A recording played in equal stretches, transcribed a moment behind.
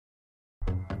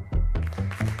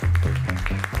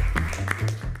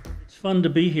fun to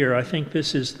be here. I think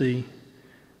this is the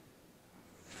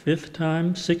fifth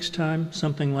time, sixth time,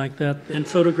 something like that, and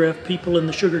photograph people in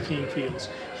the sugarcane fields.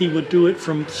 He would do it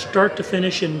from start to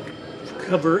finish and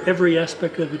cover every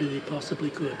aspect of it that he possibly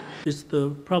could. It's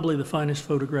probably the finest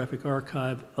photographic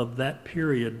archive of that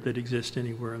period that exists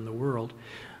anywhere in the world.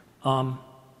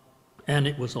 And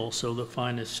it was also the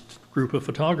finest group of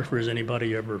photographers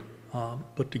anybody ever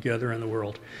put together in the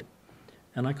world.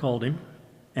 And I called him,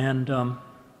 and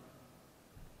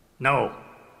no,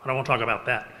 I don't want to talk about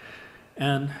that.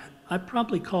 And I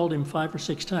probably called him 5 or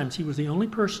 6 times. He was the only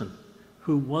person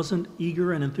who wasn't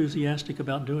eager and enthusiastic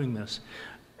about doing this.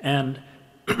 And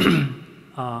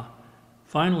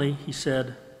finally he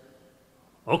said,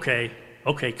 okay,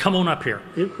 come on up here.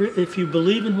 If you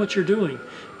believe in what you're doing,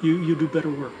 you do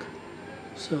better work.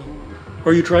 So,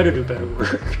 or you try to do better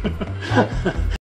work.